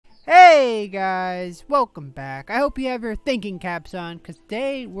Hey guys, welcome back. I hope you have your thinking caps on, because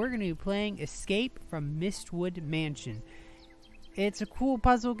today we're going to be playing Escape from Mystwood Mansion. It's a cool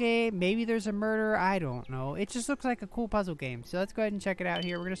puzzle game. Maybe there's a murder. I don't know. It just looks like a cool puzzle game. So let's go ahead and check it out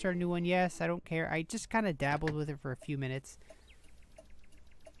here. We're going to start a new one. Yes, I don't care. I just kind of dabbled with it for a few minutes.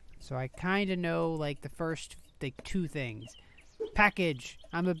 So I kind of know like the first two things. Package.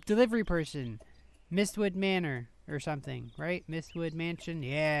 I'm a delivery person. Mystwood Manor. Or something, right? Mystwood Mansion,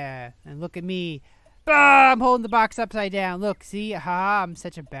 yeah. And look at me. Ah, I'm holding the box upside down. Look, see? Ha, I'm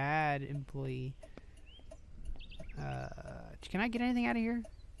such a bad employee. Can I get anything out of here?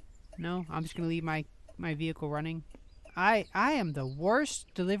 No? I'm just going to leave my vehicle running. I am the worst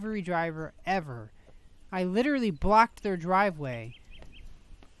delivery driver ever. I literally blocked their driveway.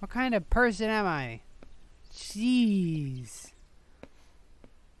 What kind of person am I? Jeez.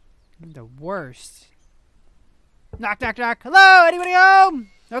 I'm the worst. Knock, knock, knock. Hello? Anybody home?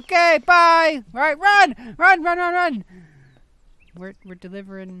 Okay, bye. All right, run. Run, run, run, run. We're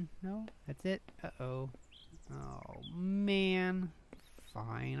delivering. No? That's it? Uh-oh. Oh, man.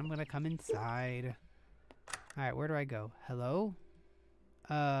 Fine. I'm going to come inside. All right, where do I go? Hello?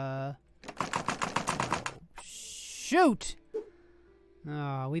 Oh, shoot.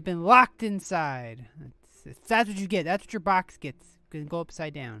 Oh, we've been locked inside. That's what you get. That's what your box gets. You can go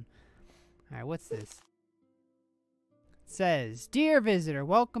upside down. All right, what's this? Says, dear visitor,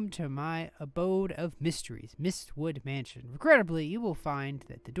 welcome to my abode of mysteries, Mystwood Mansion. Regrettably, you will find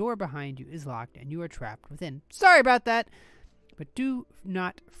that the door behind you is locked and you are trapped within. Sorry about that, but do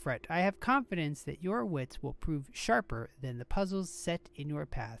not fret. I have confidence that your wits will prove sharper than the puzzles set in your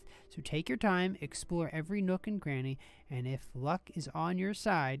path. So take your time, explore every nook and cranny, and if luck is on your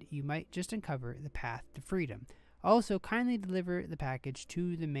side, you might just uncover the path to freedom. Also, kindly deliver the package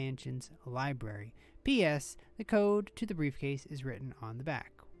to the mansion's library. P.S. The code to the briefcase is written on the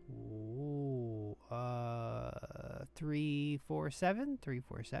back. Ooh, 347?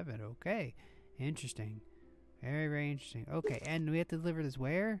 347, okay. Interesting. Very, very interesting. Okay, and we have to deliver this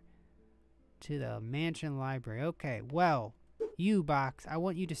where? To the mansion library. Okay, well, you box, I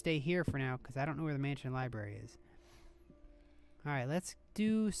want you to stay here for now, because I don't know where the mansion library is. Alright, let's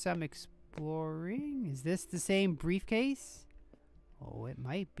do some exploring. Is this the same briefcase? Oh, it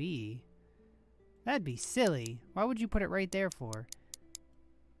might be. That'd be silly. Why would you put it right there for?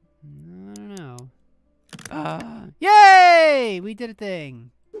 I don't know. Yay! We did a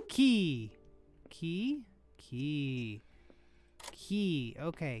thing. Key. Key? Key. Key.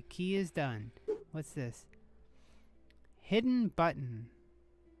 Okay, key is done. What's this? Hidden button.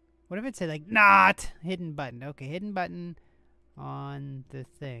 What if it said like, not hidden button? Okay, hidden button on the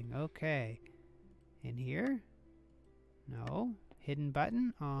thing. Okay. In here? No. Hidden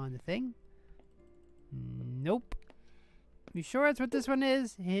button on the thing? Nope. You sure that's what this one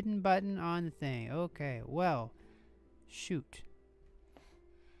is? Hidden button on the thing. Okay, well, shoot.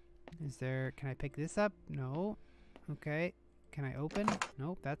 Is there, can I pick this up? No. Okay. Can I open?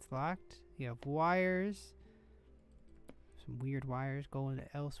 Nope, that's locked. You have wires. Some weird wires going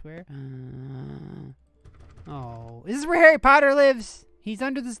elsewhere. Oh, is this where Harry Potter lives? He's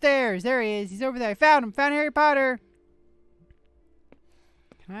under the stairs. There he is. He's over there. I found him. Found Harry Potter.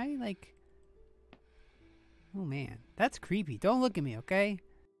 Can I, like... Oh, man. That's creepy. Don't look at me, okay?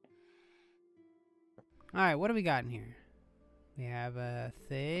 Alright, what do we got in here? We have a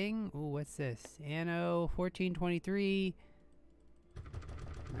thing. Ooh, what's this? Anno 1423.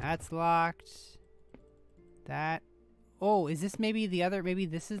 That's locked. That. Oh, is this maybe the other? Maybe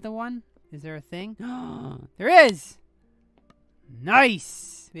this is the one? Is there a thing? There is!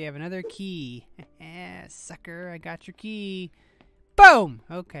 Nice! We have another key. Sucker, I got your key. Boom!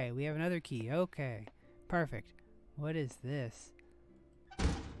 Okay, we have another key. Okay. Perfect. What is this?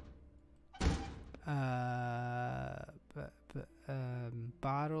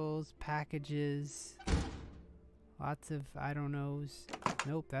 Bottles, packages, lots of I don't knows.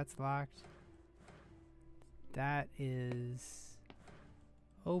 Nope, that's locked. That is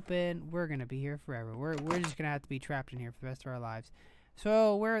open. We're gonna be here forever. We're just gonna have to be trapped in here for the rest of our lives.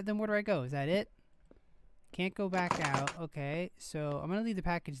 So where do I go? Is that it? Can't go back out. Okay, so I'm gonna leave the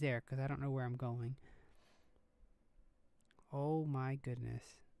package there because I don't know where I'm going. Oh my goodness.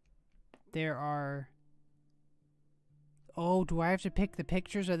 There are... Oh, do I have to pick the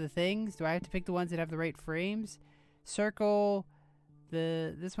pictures of the things? Do I have to pick the ones that have the right frames? Circle.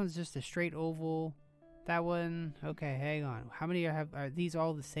 This one's just a straight oval. That one... Okay, hang on. How many are these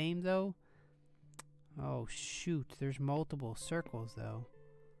all the same though? Oh shoot, there's multiple circles though.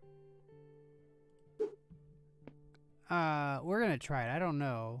 We're gonna try it. I don't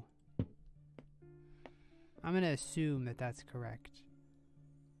know. I'm gonna assume that that's correct.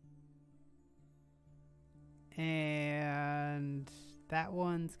 And that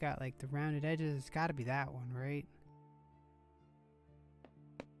one's got like the rounded edges. It's got to be that one, right?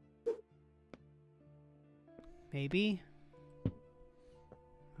 Maybe.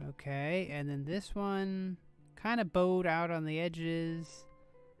 Okay, and then this one kind of bowed out on the edges.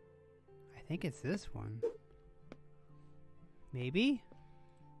 I think it's this one. Maybe?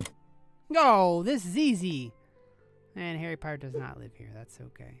 No, this is easy. And Harry Potter does not live here. That's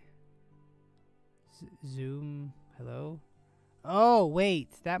okay. Zoom. Hello? Oh, wait.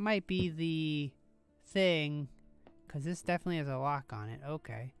 That might be the thing. Because this definitely has a lock on it.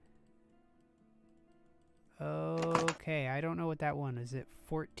 Okay. Okay. I don't know what that one is. It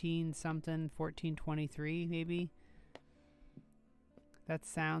 14 something? 1423 maybe? That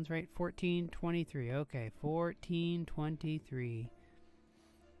sounds right. 1423. Okay. 1423.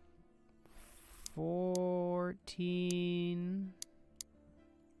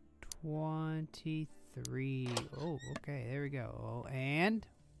 1423. Oh, okay, there we go. Oh, and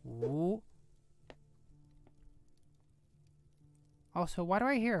ooh. Also, why do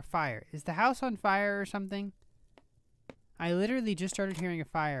I hear a fire? Is the house on fire or something? I literally just started hearing a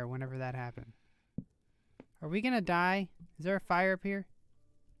fire whenever that happened. Are we gonna die? Is there a fire up here?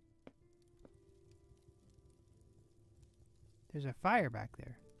 There's a fire back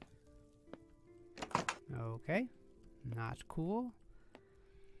there. Okay. Not cool.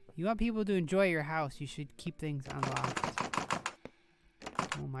 You want people to enjoy your house, you should keep things unlocked.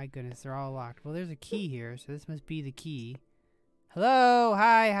 Oh my goodness, they're all locked. Well, there's a key here, so this must be the key. Hello,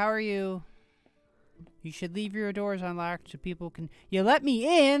 hi, how are you? You should leave your doors unlocked so people can... You let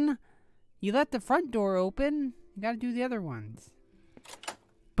me in! You let the front door open. You gotta do the other ones.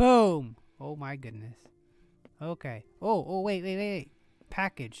 Boom! Oh my goodness. Okay. Oh, wait.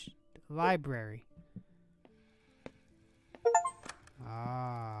 Package. Library.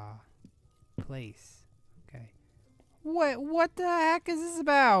 Ah. Place. Okay. What the heck is this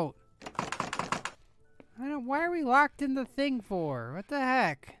about? Why are we locked in the thing for? What the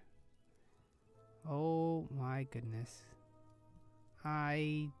heck? Oh my goodness.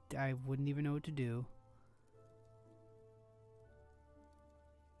 I wouldn't even know what to do.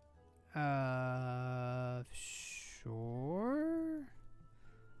 Sure.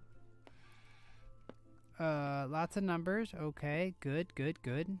 Lots of numbers. Okay, good.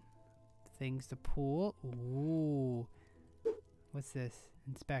 Things to pull. Ooh. What's this?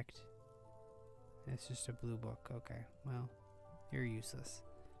 Inspect. It's just a blue book. Okay, well, you're useless.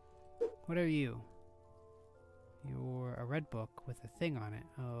 What are you? You're a red book with a thing on it.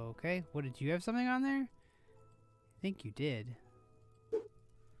 Okay, what did you have something on there? I think you did.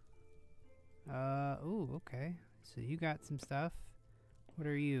 Ooh, okay. So you got some stuff. What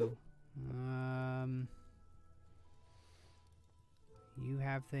are you? You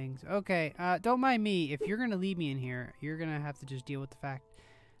have things. Okay, don't mind me. If you're gonna leave me in here, you're gonna have to just deal with the fact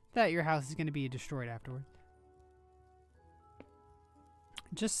that your house is gonna be destroyed afterward.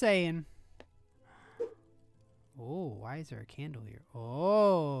 Just saying. Oh, why is there a candle here?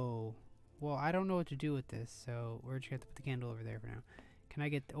 Oh. Well, I don't know what to do with this, so we're just gonna have to put the candle over there for now. Can I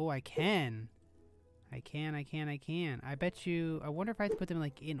get... Oh, I can. I can. I bet you... I wonder if I have to put them,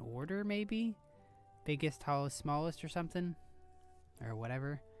 like, in order, maybe? Biggest, tallest, smallest, or something? Or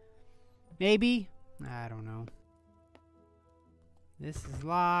whatever. Maybe? I don't know. This is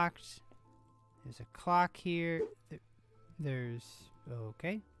locked. There's a clock here. There's...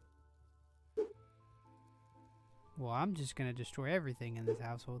 Okay. Well, I'm just gonna destroy everything in this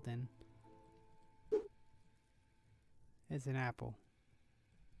household then. It's an apple.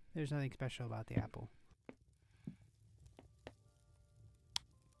 There's nothing special about the apple.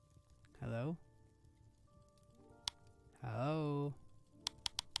 Hello? Hello?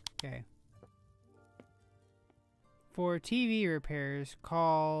 Okay. For TV repairs,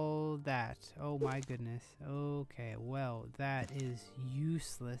 call that. Oh my goodness. Okay, well, that is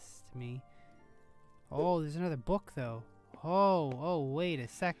useless to me. Oh, there's another book though. Oh, wait a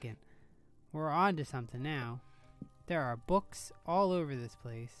second. We're on to something now. There are books all over this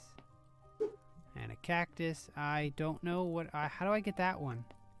place. And a cactus. I don't know what... how do I get that one?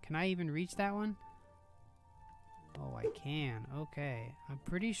 Can I even reach that one? Oh, I can. Okay. I'm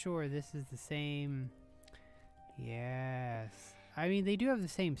pretty sure this is the same... Yes. I mean, they do have the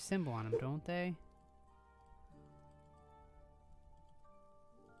same symbol on them, don't they?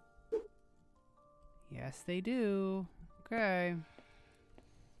 Yes, they do. Okay.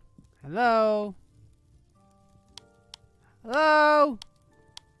 Hello? Hello?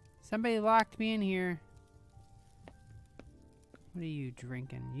 Somebody locked me in here. What are you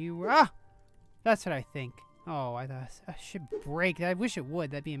drinking? You were... Ah! That's what I think. Oh, I thought I should break. I wish it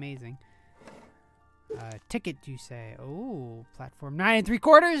would. That'd be amazing. Ticket, you say? Oh, platform 9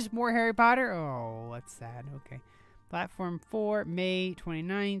 3/4. More Harry Potter. Oh, that's sad. Okay. Platform 4, May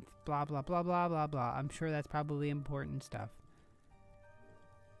 29th. Blah, blah, blah, blah, blah, blah. I'm sure that's probably important stuff.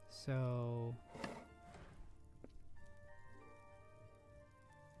 So...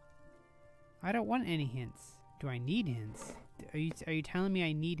 I don't want any hints. Do I need hints? Are you telling me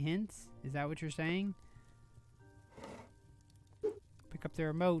I need hints? Is that what you're saying? Pick up the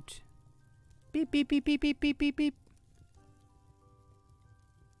remote. Beep, beep, beep, beep, beep, beep, beep, beep.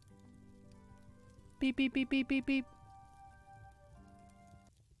 Beep, beep, beep, beep, beep, beep.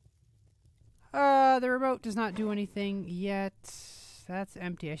 The remote does not do anything yet. That's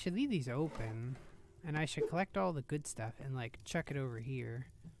empty. I should leave these open. And I should collect all the good stuff and, like, chuck it over here.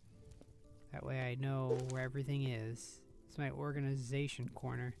 That way I know where everything is. It's my organization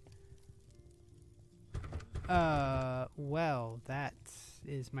corner. Well, that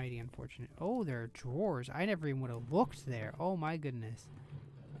is mighty unfortunate. Oh, there are drawers. I never even would have looked there. Oh my goodness.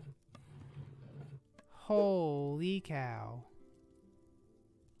 Holy cow.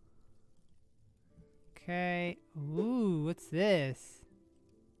 Okay. Ooh, what's this?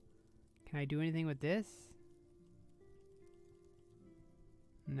 Can I do anything with this?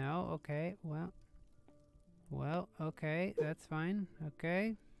 No? Okay. Well, okay. That's fine.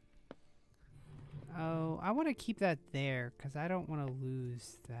 Okay. Oh, I want to keep that there because I don't want to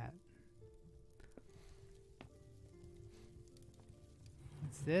lose that.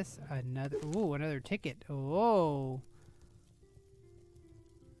 What's this? Another... Ooh, another ticket. Oh.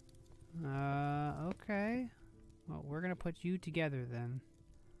 Okay. Well, we're going to put you together then.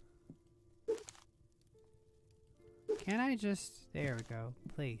 Can I just... There we go.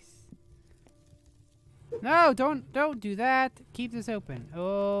 Place. No, don't do that. Keep this open.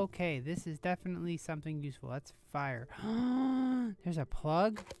 Okay, this is definitely something useful. That's fire. There's a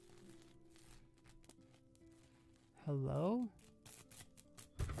plug. Hello?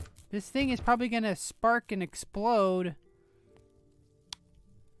 This thing is probably gonna spark and explode.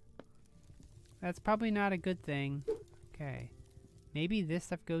 That's probably not a good thing. Okay. Maybe this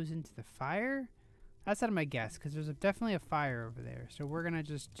stuff goes into the fire? That's not my guess, because there's definitely a fire over there. So we're gonna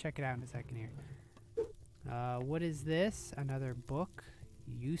just check it out in a second here. What is this? Another book.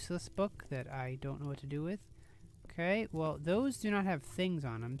 Useless book that I don't know what to do with. Okay, well, those do not have things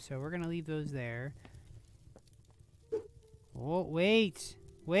on them, so we're gonna leave those there. Oh, wait!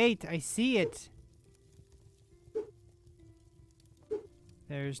 Wait, I see it!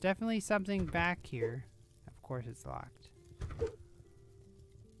 There's definitely something back here. Of course it's locked.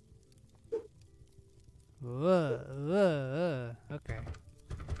 Okay.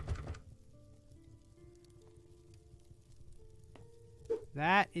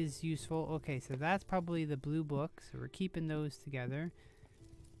 That is useful. Okay, so that's probably the blue book. So we're keeping those together.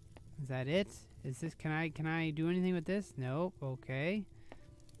 Is that it? Is this... Can I do anything with this? Nope. Okay.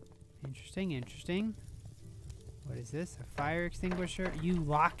 Interesting, interesting. What is this? A fire extinguisher? You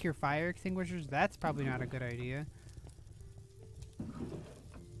lock your fire extinguishers? That's probably not a good idea.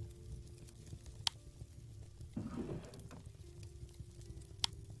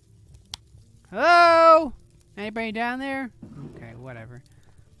 Hello? Anybody down there? Okay, whatever.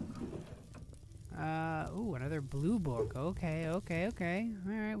 Ooh, another blue book. Okay, okay, okay.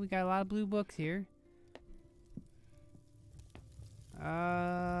 Alright, we got a lot of blue books here.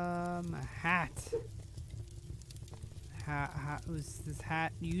 A hat. Was this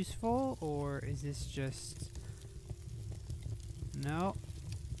hat useful, or is this just... No.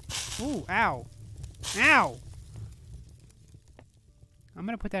 Ooh, ow. Ow! I'm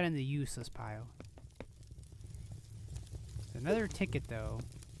gonna put that in the useless pile. Another ticket, though.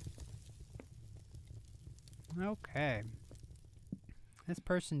 Okay. This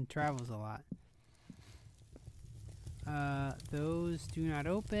person travels a lot. Those do not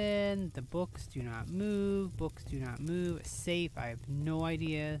open. The books do not move. Books do not move. A safe. I have no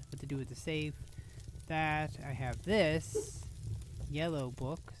idea what to do with the safe. That. I have this. Yellow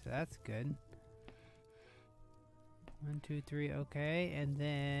book. So that's good. 1, 2, 3. Okay. And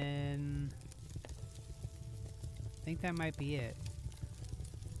then... I think that might be it.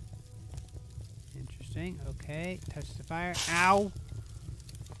 Interesting. Okay. Touch the fire. Ow!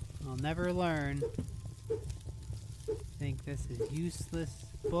 I'll never learn. I think this is useless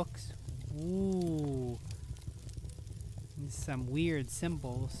books. Ooh. Some weird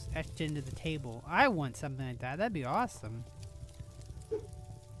symbols etched into the table. I want something like that. That'd be awesome.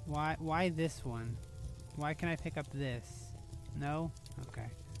 Why this one? Why can I pick up this? No? Okay.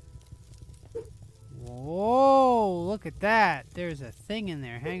 Whoa, look at that. There's a thing in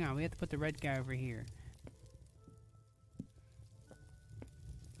there. Hang on, we have to put the red guy over here.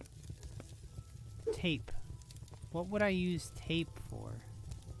 Tape. What would I use tape for?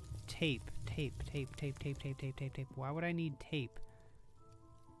 Tape. Tape. Tape. Tape. Tape. Tape. Tape. Tape. Tape. Why would I need tape?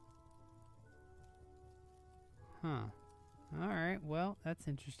 Huh. Alright, well, that's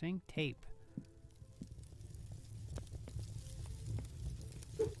interesting. Tape.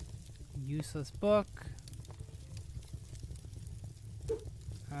 Useless book.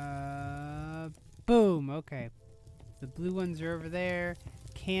 Boom! Okay. The blue ones are over there.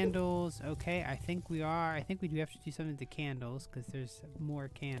 Candles. Okay, I think we are. I think we do have to do something to candles, because there's more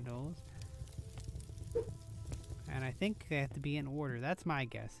candles. And I think they have to be in order. That's my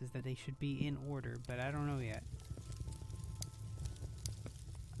guess, is that they should be in order, but I don't know yet.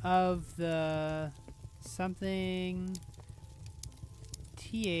 Of the something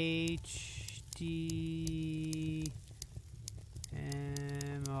THD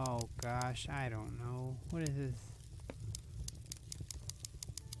oh gosh, I don't know. What is this?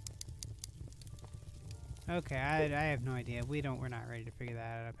 Okay, I have no idea. We're not ready to figure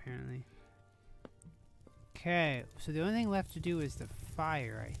that out apparently. Okay, so the only thing left to do is the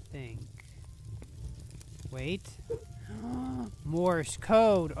fire, I think. Wait. Morse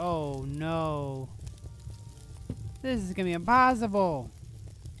code. Oh no. This is gonna be impossible.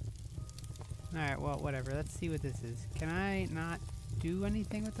 Alright, well, whatever. Let's see what this is. Can I not do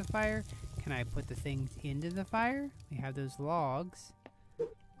anything with the fire? Can I put the things into the fire? We have those logs. I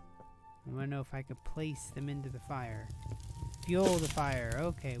want to know if I could place them into the fire. Fuel the fire.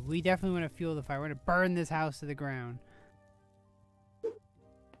 Okay, we definitely want to fuel the fire. We're going to burn this house to the ground.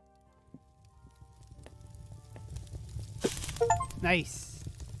 Nice.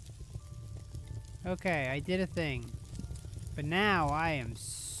 Okay, I did a thing. But now I am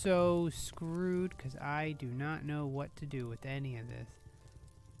so screwed because I do not know what to do with any of this.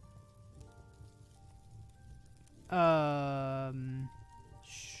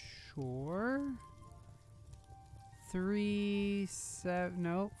 Sure. 3, 7,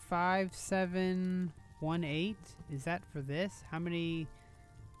 no, 5, 7, 1, 8. Is that for this? How many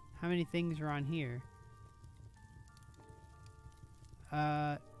things are on here?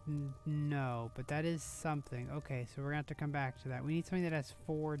 No, but that is something. Okay, so we're gonna have to come back to that. We need something that has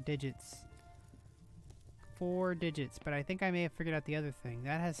 4 digits. 4 digits, but I think I may have figured out the other thing.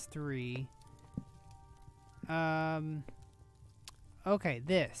 That has 3. Okay,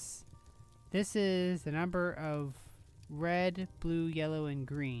 this. This is the number of red, blue, yellow, and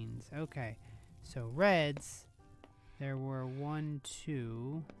greens. Okay, so reds, there were 1,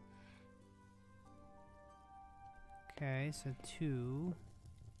 2. Okay, so 2.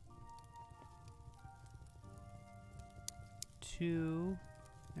 2.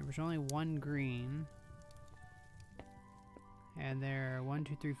 There was only 1 green. And there are 1,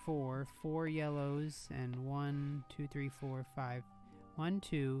 2, 3, 4. 4 yellows and 1, 2, 3, 4, 5. 1,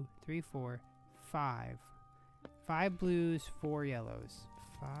 2, 3, 4, 5. 5 blues, 4 yellows.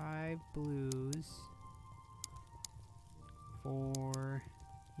 5 blues, 4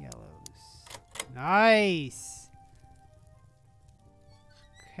 yellows. Nice!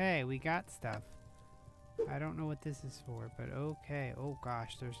 Okay, we got stuff. I don't know what this is for, but okay. Oh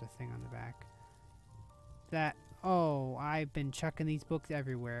gosh, there's a thing on the back. That, oh, I've been chucking these books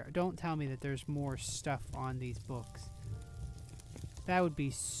everywhere. Don't tell me that there's more stuff on these books. That would be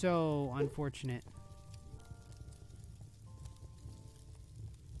so unfortunate.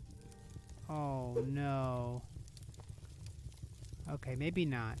 Oh no. Okay, maybe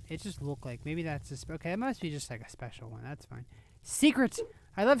not. It just looked like, maybe that's a, okay, it must be just like a special one. That's fine. Secrets!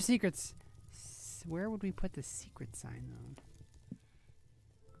 I love secrets! Where would we put the secret sign though?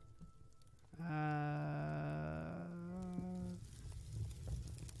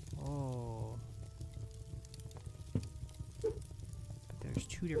 Oh. But there's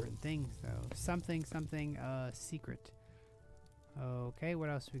 2 different things though. Something, secret. Okay, what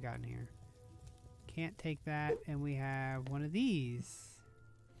else we got in here? Can't take that, and we have one of these.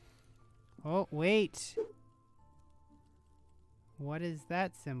 Oh, wait. What is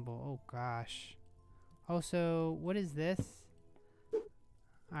that symbol? Oh gosh. Also, what is this?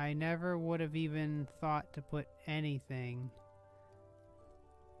 I never would have even thought to put anything.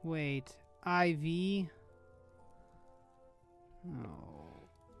 Wait, IV? Oh,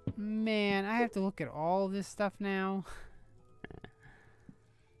 man, I have to look at all this stuff now.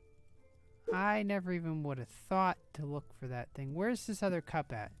 I never even would have thought to look for that thing. Where's this other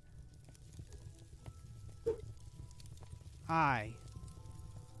cup at? I.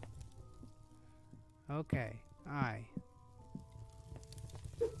 Okay, I.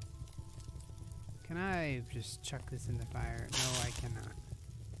 Can I just chuck this in the fire? No, I cannot.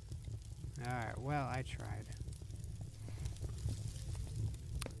 Alright, well, I tried.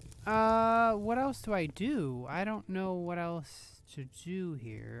 What else do I do? I don't know what else to do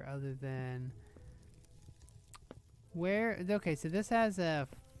here other than where. Okay, so this has a.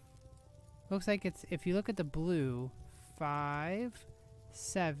 Looks like it's, if you look at the blue,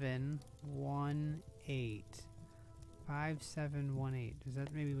 5718. 5718. Is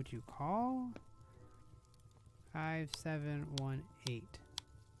that maybe what you call? 5718.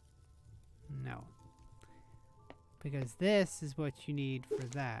 No. Because this is what you need for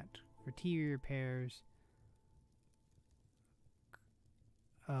that. For TV repairs.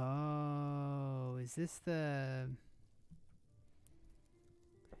 Oh, is this the...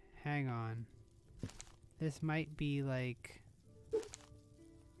 Hang on. This might be like...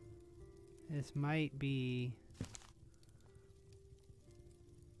 This might be...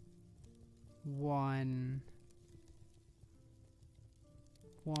 1...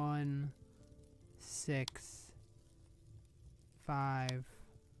 1... 6... 5,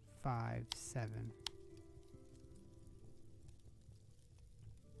 5, 7.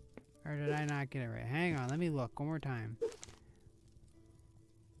 Or did I not get it right? Hang on, let me look one more time.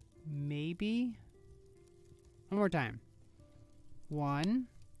 Maybe? One more time. 1,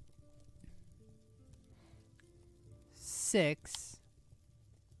 6,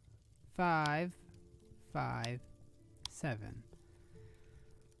 5, 5, 7.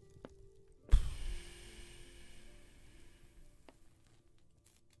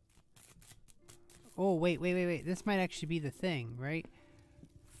 Oh, wait. This might actually be the thing, right?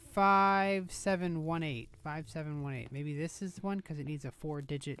 5718. 5718. Maybe this is one because it needs a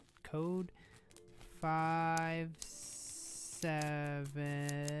 4-digit code.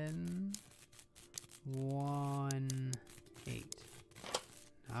 5718.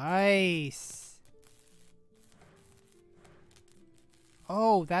 Nice.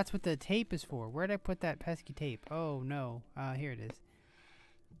 Oh, that's what the tape is for. Where'd I put that pesky tape? Oh, no. Here it is.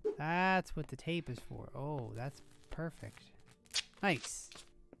 That's what the tape is for. Oh, that's perfect. Nice.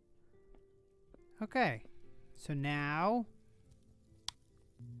 Okay. So now...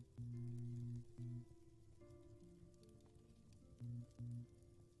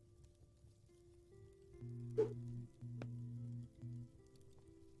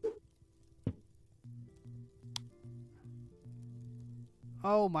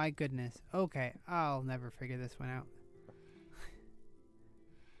 Oh my goodness. Okay, I'll never figure this one out.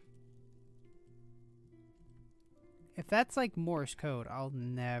 If that's like Morse code, I'll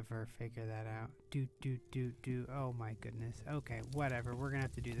never figure that out. Do. Oh my goodness. Okay, whatever. We're gonna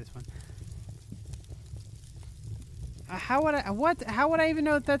have to do this one. How would I even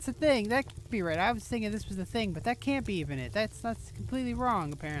know if that's a thing? That could be right. I was thinking this was the thing, but that can't be even it. That's completely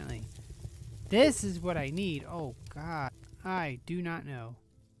wrong, apparently. This is what I need. Oh God. I do not know.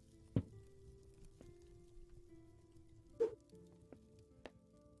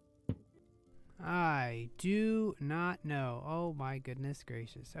 I do not know. Oh my goodness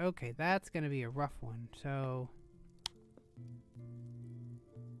gracious. Okay, that's gonna be a rough one. So...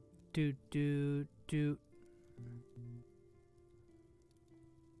 Do.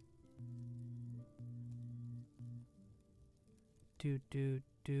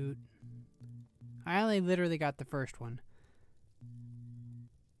 I only literally got the first one.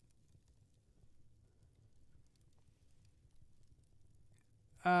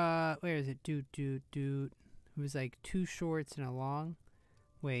 Where is it? It was like 2 shorts and a long.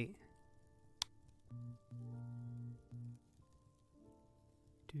 Wait.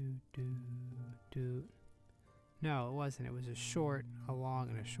 No, it wasn't. It was a short, a long,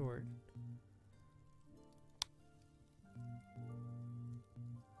 and a short.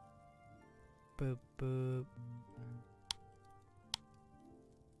 Boop, boop.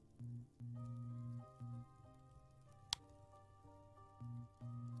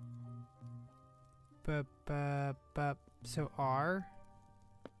 So R?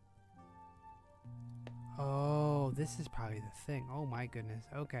 Oh, this is probably the thing. Oh my goodness.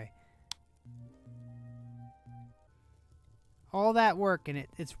 Okay. All that work and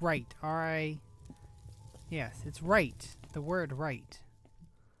it's right. R-I... Yes, it's right. The word right.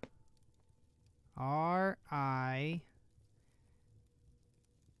 R-I-G-H-T.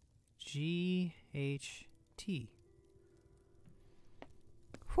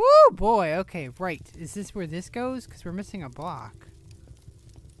 Whoo, boy. Okay, right. Is this where this goes? Because we're missing a block.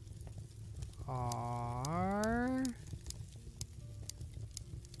 R...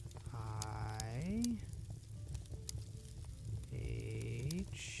 I...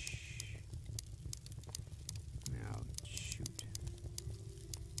 H... Now, shoot.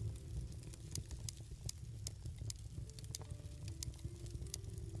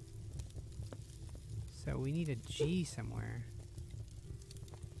 So we need a G somewhere.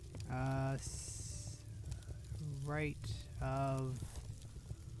 Right of...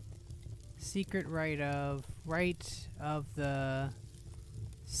 Secret right of... Right of the...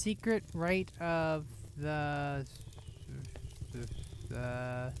 Secret right of the...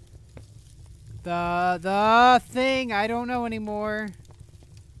 The thing! I don't know anymore.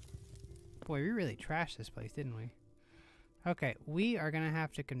 Boy, we really trashed this place, didn't we? Okay, we are gonna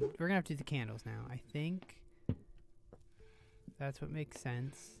have to we're gonna have to do the candles now. I think that's what makes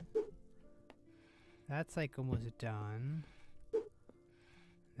sense. That's like almost done.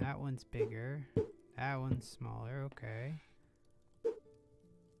 That one's bigger. That one's smaller. Okay.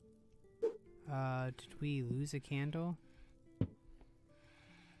 Did we lose a candle?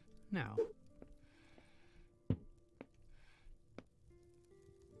 No.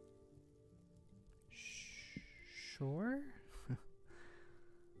 Sure?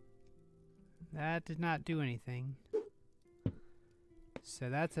 That did not do anything. So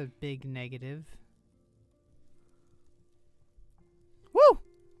that's a big negative. Woo!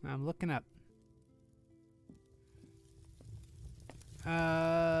 I'm looking up.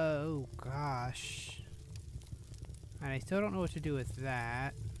 Oh gosh. And I still don't know what to do with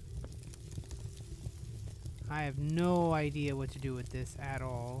that. I have no idea what to do with this at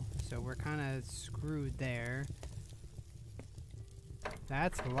all. So we're kind of screwed there.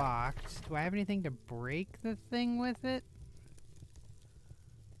 That's locked. Do I have anything to break the thing with it?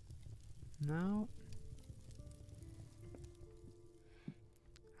 No.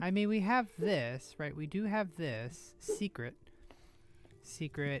 I mean, we have this, right? We do have this. Secret.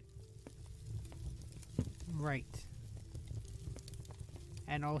 Secret. Right.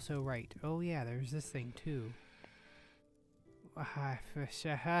 And also right. Oh yeah, there's this thing too.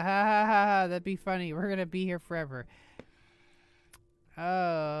 That'd be funny. We're gonna be here forever.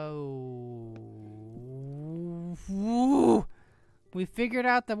 Oh. We figured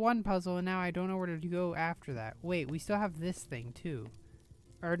out the one puzzle and now I don't know where to go after that. Wait, we still have this thing too.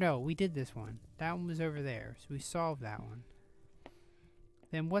 Or no, we did this one. That one was over there, so we solved that one.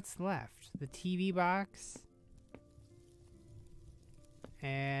 Then what's left? The TV box?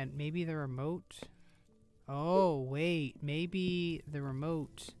 And maybe the remote? Oh, wait. Maybe the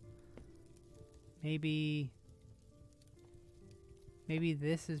remote. Maybe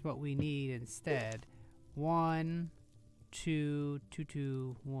this is what we need instead. 1, 2, 2,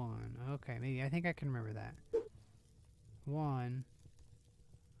 2, 1. Okay, maybe. I think I can remember that. 1.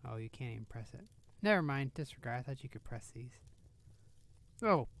 Oh, you can't even press it. Never mind. Disregard. I thought you could press these.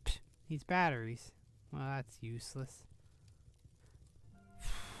 Oh, psh, these batteries. Well, that's useless.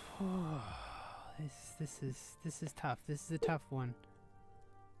 This is tough. This is a tough one.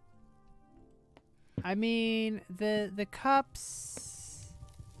 I mean, the cups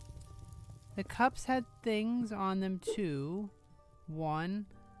had things on them too. 1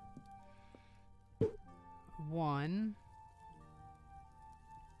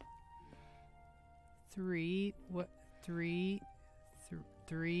 3 what 3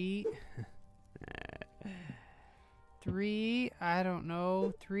 3 3 I don't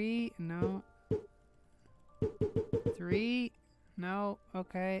know. 3 no 3 no,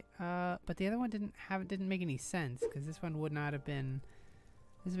 okay. But the other one didn't make any sense because this one would not have been.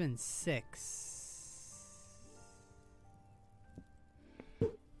 This has been 6.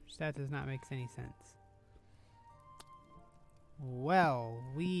 That does not make any sense. Well,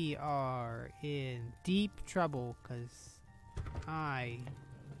 we are in deep trouble because I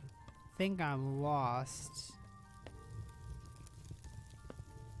think I'm lost.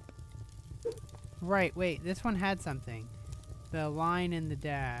 Right, wait, this one had something. The line and the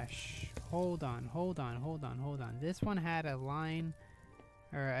dash. Hold on. This one had a line,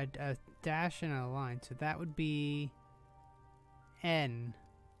 or a dash and a line, so that would be N.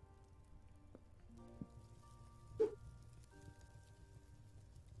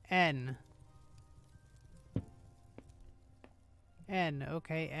 N. N,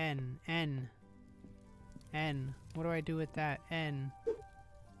 okay, N. N. N. What do I do with that? N.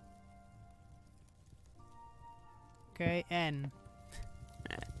 Okay, N.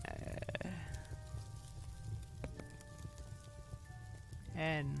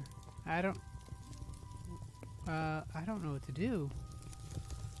 N. I don't know what to do.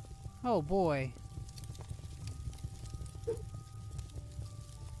 Oh boy.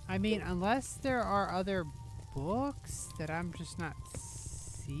 I mean, unless there are other books that I'm just not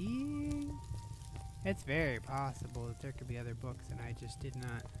seeing? It's very possible that there could be other books and I just did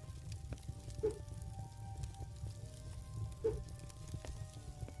not.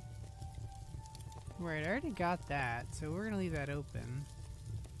 Right, I already got that, so we're gonna leave that open.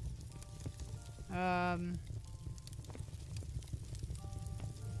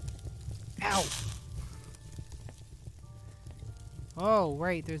 Ow! Oh,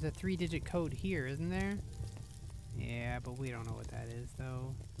 right, there's a 3-digit code here, isn't there? Yeah, but we don't know what that is,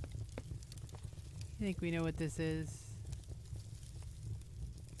 though. You think we know what this is?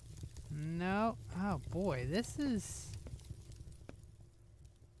 No. Oh, boy, this is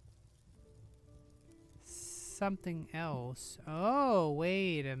something else. Oh,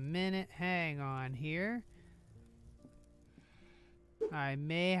 wait a minute. Hang on here. I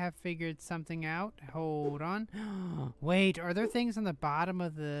may have figured something out. Hold on. Wait, are there things on the bottom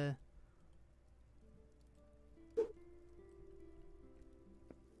of the...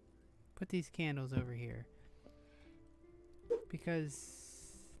 Put these candles over here. Because...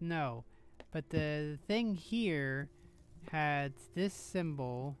 No. But the thing here had this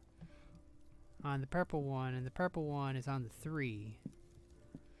symbol on the purple one, and the purple one is on the 3.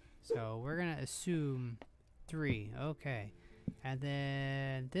 So we're going to assume 3. Okay. And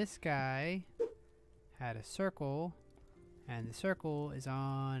then this guy had a circle, and the circle is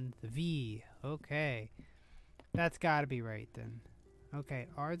on the V. Okay. That's got to be right then. Okay,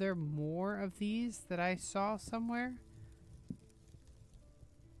 are there more of these that I saw somewhere?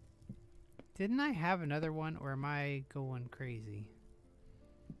 Didn't I have another one, or am I going crazy?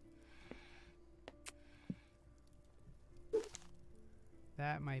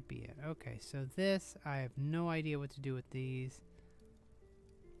 That might be it. Okay, so this, I have no idea what to do with these.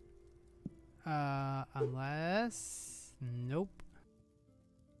 Unless... Nope.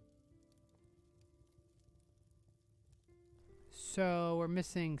 So, we're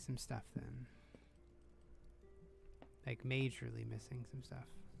missing some stuff then. Like, majorly missing some stuff.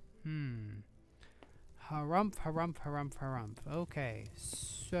 Harumph, harumph, harumph, harumph. Okay,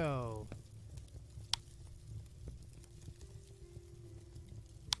 so...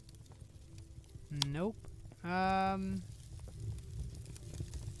 Nope.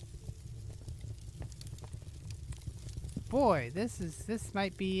 Boy, this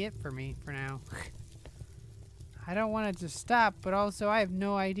might be it for me for now. I don't want to just stop, but also I have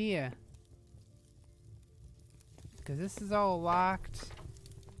no idea. Because this is all locked.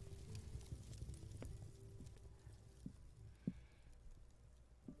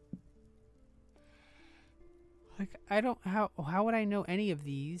 Like, I don't, how would I know any of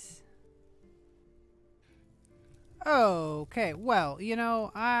these? Okay, well, you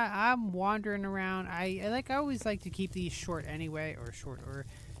know, I'm wandering around. I always like to keep these short anyway, or shorter.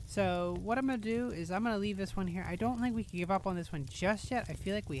 So what I'm gonna do is I'm gonna leave this one here. I don't think we can give up on this one just yet. I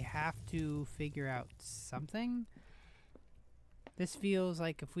feel like we have to figure out something. This feels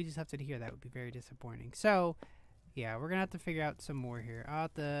like if we just left it here, that would be very disappointing. So yeah, we're gonna have to figure out some more here. I'll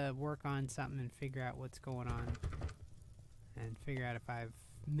have to work on something and figure out what's going on, and figure out if I've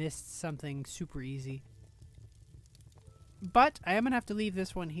missed something super easy. But I am going to have to leave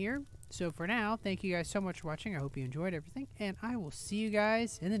this one here. So for now, thank you guys so much for watching. I hope you enjoyed everything. And I will see you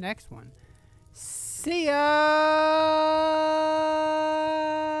guys in the next one. See ya!